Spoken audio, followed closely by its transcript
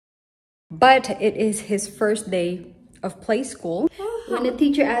But it is his first day of play school. When the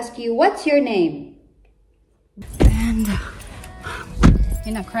teacher asks you, what's your name? And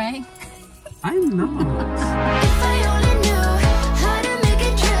you're not crying? I'm not.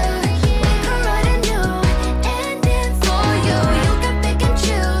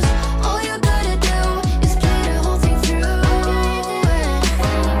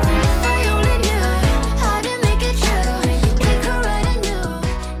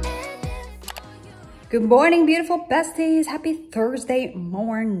 Good morning, beautiful besties. Happy Thursday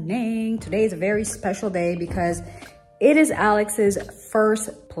morning. Today is a very special day because it is Alex's first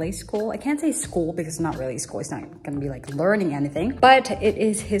play school. I can't say school because it's not really school. It's not gonna be like learning anything, but it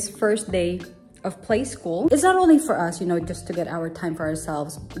is his first day of play school. It's not only for us, you know, just to get our time for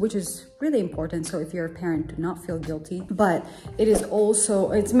ourselves, which is really important. So if you're a parent, do not feel guilty, but it is also,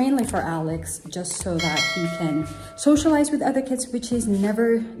 it's mainly for Alex, just so that he can socialize with other kids, which he's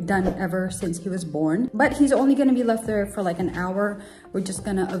never done ever since he was born. But he's only gonna be left there for like an hour. We're just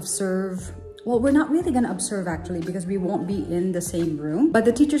gonna observe. Well, we're not really gonna observe actually because we won't be in the same room, but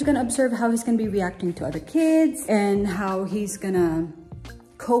the teacher's gonna observe how he's gonna be reacting to other kids and how he's gonna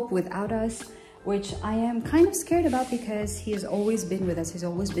cope without us, which I am kind of scared about because he has always been with us. He's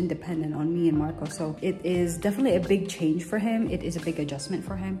always been dependent on me and Marco. So it is definitely a big change for him. It is a big adjustment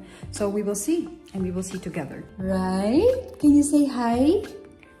for him. So we will see, and we will see together. Right? Can you say hi?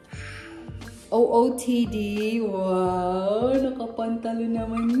 OOTD. Wow, nakapantalo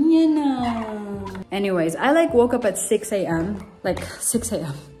naman yan ah. Anyways, I like woke up at 6 a.m. Like 6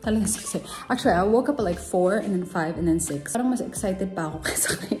 a.m. Talaga 6 a.m. Actually, I woke up at like 4 and then 5 and then 6. Parang mas excited pa ako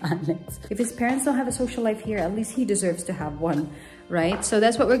kaysa kay Alex. If his parents don't have a social life here, at least he deserves to have one, right? So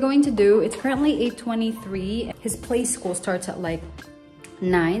that's what we're going to do. It's currently 8:23. His play school starts at like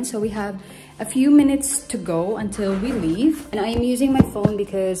 9, so we have a few minutes to go until we leave. And I am using my phone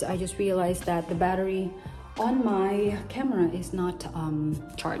because I just realized that the battery on my camera is not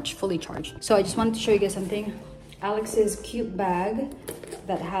fully charged. So I just wanted to show you guys something. Alex's cute bag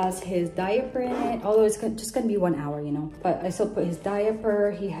that has his diaper in it, although it's just gonna be 1 hour, you know, but I still put his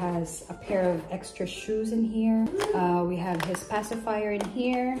diaper. He has a pair of extra shoes in here. We have his pacifier in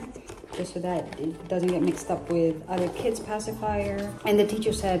here just so that it doesn't get mixed up with other kids' pacifier. And the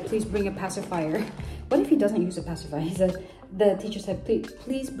teacher said, please bring a pacifier. What if he doesn't use a pacifier? He said, the teacher said,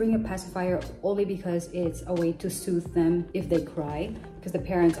 please bring a pacifier only because it's a way to soothe them if they cry, because the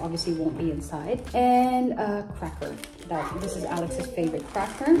parents obviously won't be inside. And a cracker. This is Alex's favorite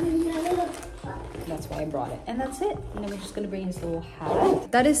cracker. That's why I brought it. And that's it. And then we're just gonna bring his little hat.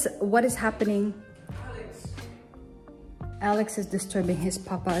 That is what is happening. Alex is disturbing his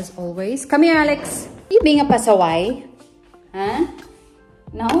papa as always. Come here, Alex. You being a pasaway? Huh?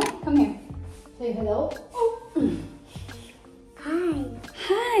 No? Come here. Say hello. Oh. Hi.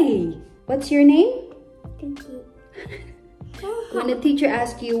 Hi. What's your name? Pinky. When the teacher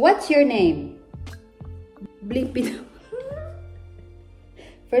asks you, what's your name? Blippi.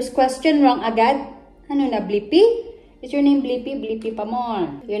 First question, wrong agad. Ano na, Blippi? Is your name Blippi? Blippi pa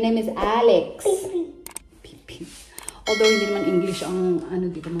more. Your name is Alex. Blippi. Although hindi naman English ang ano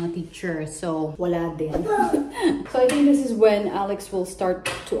dito mga teacher, so wala din. So I think this is when Alex will start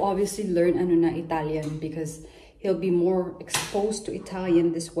to obviously learn ano na Italian because he'll be more exposed to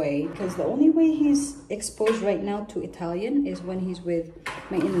Italian this way. Because the only way he's exposed right now to Italian is when he's with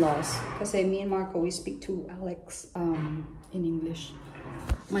my in-laws. Because me and Marco, we speak to Alex in English.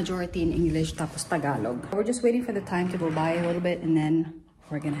 Majority in English, tapos Tagalog. We're just waiting for the time to go by a little bit and then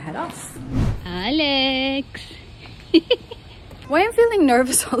we're gonna head off. Alex! Why I'm feeling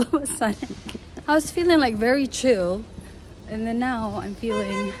nervous all of a sudden? I was feeling like very chill and then now I'm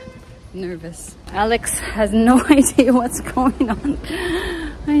feeling nervous. Alex has no idea what's going on.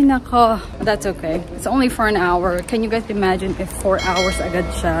 Ay nako. That's okay. It's only for an hour. Can you guys imagine if 4 hours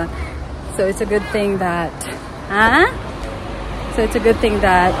agad siya? So it's a good thing that So it's a good thing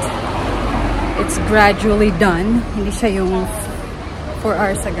that it's gradually done. Hindi siya yung 4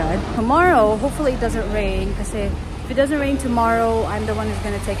 hours agad. Tomorrow, hopefully it doesn't rain kasi if it doesn't rain tomorrow, I'm the one who's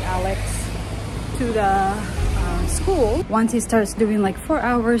gonna take Alex to the school. Once he starts doing like 4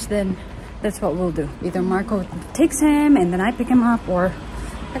 hours, then that's what we'll do. Either Marco takes him and then I pick him up, or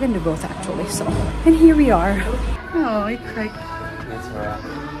I can do both actually. So, and here we are. Oh, I cried. That's alright.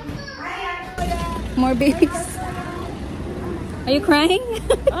 More babies. Are you crying?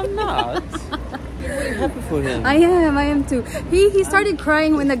 I'm not. You're really happy for him. I am too. He started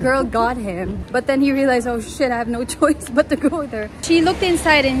crying when the girl got him, but then he realized, oh shit, I have no choice but to go with her. She looked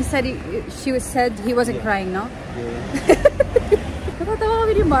inside and he said she said he wasn't crying, no? Yeah.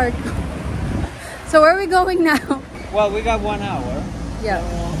 So where are we going now? Well, we got 1 hour. Yeah.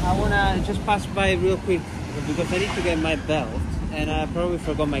 So I wanna just pass by real quick because I need to get my belt and I probably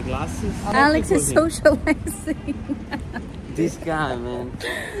forgot my glasses. Alex is socializing. This guy, man.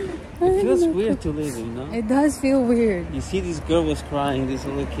 It feels weird to leave him, no? It does feel weird. You see this girl was crying, this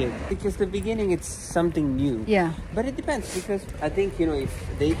little kid. Because the beginning it's something new. Yeah. But it depends because I think, you know, if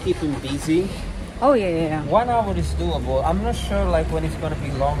they keep him busy, Oh yeah. 1 hour is doable. I'm not sure like when it's gonna be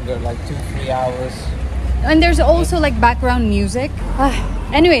longer, like 2-3 hours. And there's also like background music.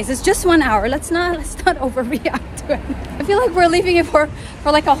 Anyways, it's just 1 hour. Let's not overreact to it. I feel like we're leaving it for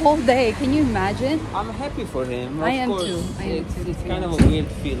like a whole day. Can you imagine? I'm happy for him. I Of am course, too. I am too. It's kind of a weird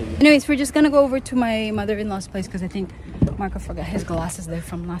feeling. Anyways, we're just gonna go over to my mother-in-law's place because I think Marco forgot his glasses there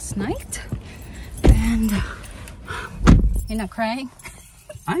from last night. And you're not crying?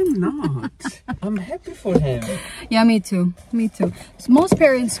 I'm not. I'm happy for him. Yeah, me too. Me too. So most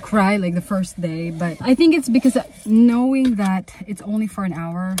parents cry like the first day, but I think it's because knowing that it's only for an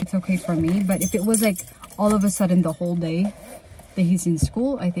hour, it's okay for me. But if it was like all of a sudden the whole day that he's in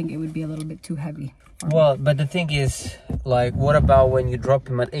school, I think it would be a little bit too heavy. Well, but the thing is, like, what about when you drop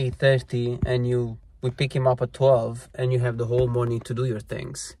him at 8:30 and we pick him up at 12 and you have the whole morning to do your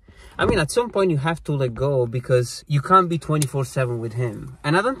things? I mean, at some point you have to let go because you can't be 24/7 with him.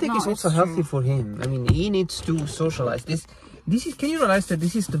 And I don't think it's also healthy for him. I mean, he needs to socialize. This is, can you realize that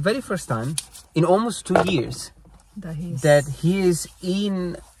this is the very first time in almost 2 years that he is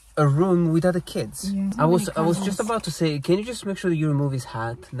in a room with other kids. Yeah, I was just about to say, can you just make sure that you remove his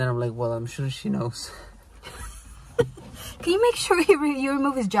hat? Then I'm like, well, I'm sure she knows. Can you make sure you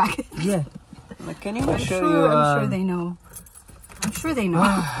remove his jacket? Yeah. Like, can you make I'm sure sure, you... I'm sure they know. I'm sure they know.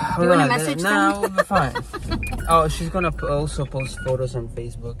 Do you want to message them? No, we'll be fine. Oh, she's gonna also post photos on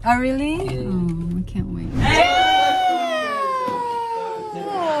Facebook. Oh, really? Yeah. Oh, I can't wait.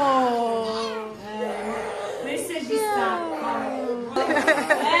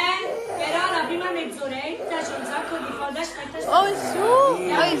 Oh,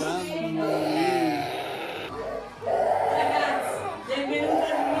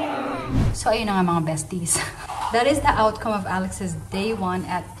 so ayun na nga mga besties. That is the outcome of Alex's day 1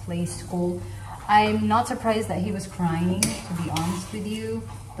 at play school. I'm not surprised that he was crying, to be honest with you,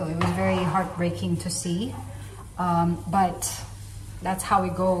 though it was very heartbreaking to see. But that's how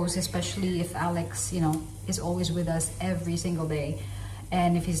it goes, especially if Alex, you know, is always with us every single day.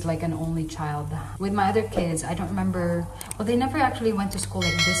 And if he's like an only child. With my other kids, I don't remember, well, they never actually went to school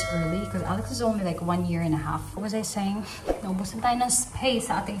like this early because Alex is only like 1.5 years. What was I saying? Naubusan tayo ng space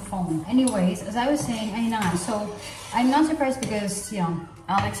sa ating phone. Anyways, as I was saying, ayun na nga. So I'm not surprised because, you know,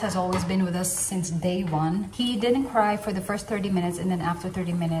 Alex has always been with us since day 1. He didn't cry for the first 30 minutes and then after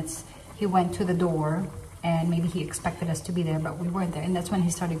 30 minutes, he went to the door and maybe he expected us to be there, but we weren't there. And that's when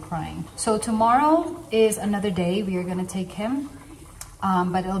he started crying. So tomorrow is another day. We are gonna take him.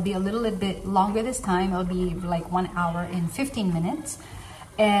 But it'll be a little bit longer this time. It'll be like 1 hour and 15 minutes.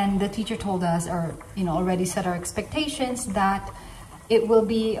 And the teacher told us, or, you know, already set our expectations that it will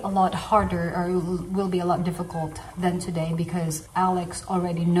be a lot harder or will be a lot difficult than today because Alex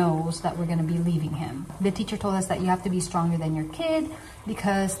already knows that we're going to be leaving him. The teacher told us that you have to be stronger than your kid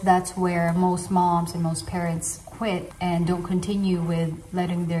because that's where most moms and most parents quit and don't continue with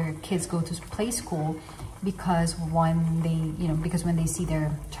letting their kids go to play school. Because when they see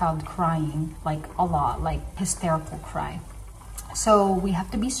their child crying like a lot, like hysterical cry. So we have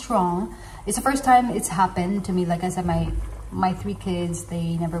to be strong. It's the first time it's happened to me. Like I said, my 3 kids,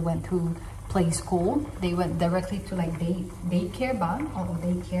 they never went to play school. They went directly to like daycare ba? Or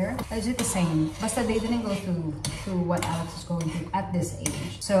daycare. Is it the same? But they didn't go through what Alex is going through at this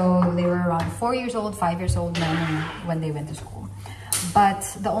age. So they were around 4 years old, 5 years old when they went to school. But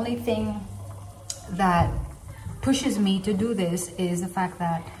the only thing that pushes me to do this is the fact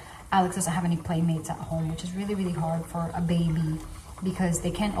that Alex doesn't have any playmates at home, which is really, really hard for a baby because they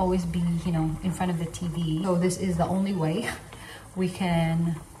can't always be, you know, in front of the TV. So this is the only way we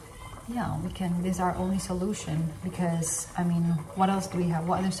can, this is our only solution because, I mean, what else do we have?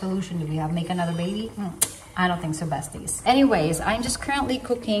 What other solution do we have? Make another baby? I don't think so, besties. Anyways, I'm just currently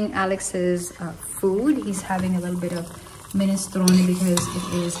cooking Alex's food. He's having a little bit of minestrone because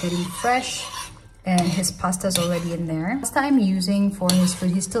it is getting fresh. And his pasta's already in there. Pasta I'm using for his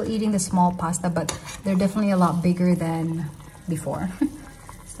food, he's still eating the small pasta, but they're definitely a lot bigger than before.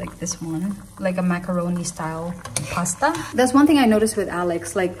 It's like this one, like a macaroni style pasta. That's one thing I noticed with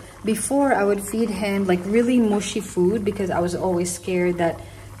Alex. Like before I would feed him like really mushy food because I was always scared that,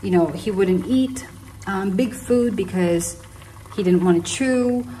 you know, he wouldn't eat big food because he didn't want to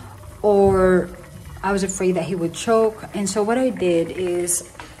chew, or I was afraid that he would choke. And so what I did is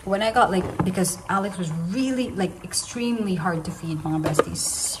when I got like, because Alex was really like extremely hard to feed, mga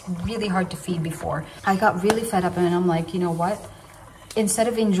besties, really hard to feed before. I got really fed up and I'm like, you know what? Instead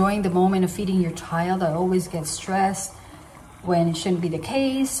of enjoying the moment of feeding your child, I always get stressed when it shouldn't be the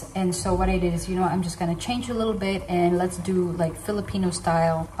case. And so what I did is, you know, I'm just gonna change a little bit and let's do like Filipino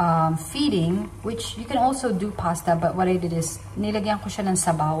style feeding, which you can also do pasta, but what I did is nilagyan ko siya ng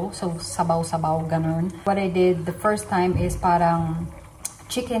sabaw. So sabaw ganun. What I did the first time is parang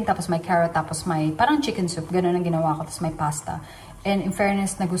chicken, tapos may carrot, tapos may parang chicken soup. Ganun ang ginawa ko, tapos may pasta. And in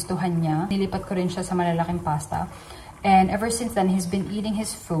fairness, nagustuhan niya. Nilipat ko rin siya sa malalaking pasta. And ever since then, he's been eating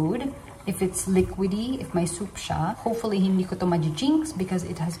his food. If it's liquidy, if may soup siya, hopefully hindi ko to ma-jinx because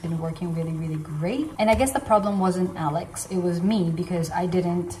it has been working really, really great. And I guess the problem wasn't Alex, it was me because I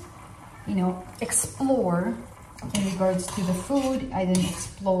didn't, you know, explore in regards to the food. I didn't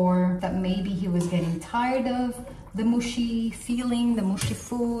explore that maybe he was getting tired of the mushy feeling, the mushy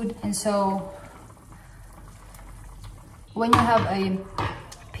food. And so when you have a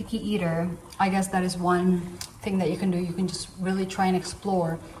picky eater, I guess that is one thing that you can do. You can just really try and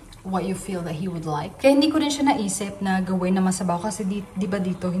explore what you feel that he would like. Kaya hindi ko rin siya naisip na gawin na masabaw kasi di ba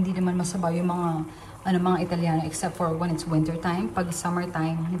dito hindi naman masabaw yung mga Italiano except for when it's winter time. Pag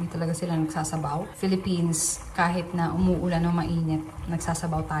summertime, hindi talaga sila nagsasabaw. Philippines, kahit na umuulan o mainit,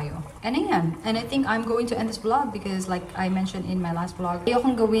 nagsasabaw tayo. And ayan, and I think I'm going to end this vlog because like I mentioned in my last vlog,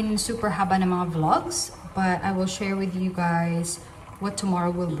 ayokong gawin super haba ng mga vlogs, but I will share with you guys what tomorrow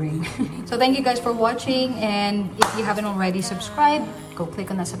will bring. So thank you guys for watching, and if you haven't already subscribed, go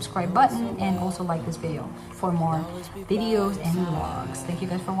click on the subscribe button and also like this video for more videos and vlogs. Thank you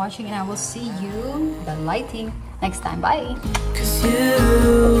guys for watching, and I will see you, the lighting, next time. Bye! 'Cause you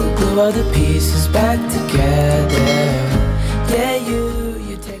glue all the pieces back together. Yeah, you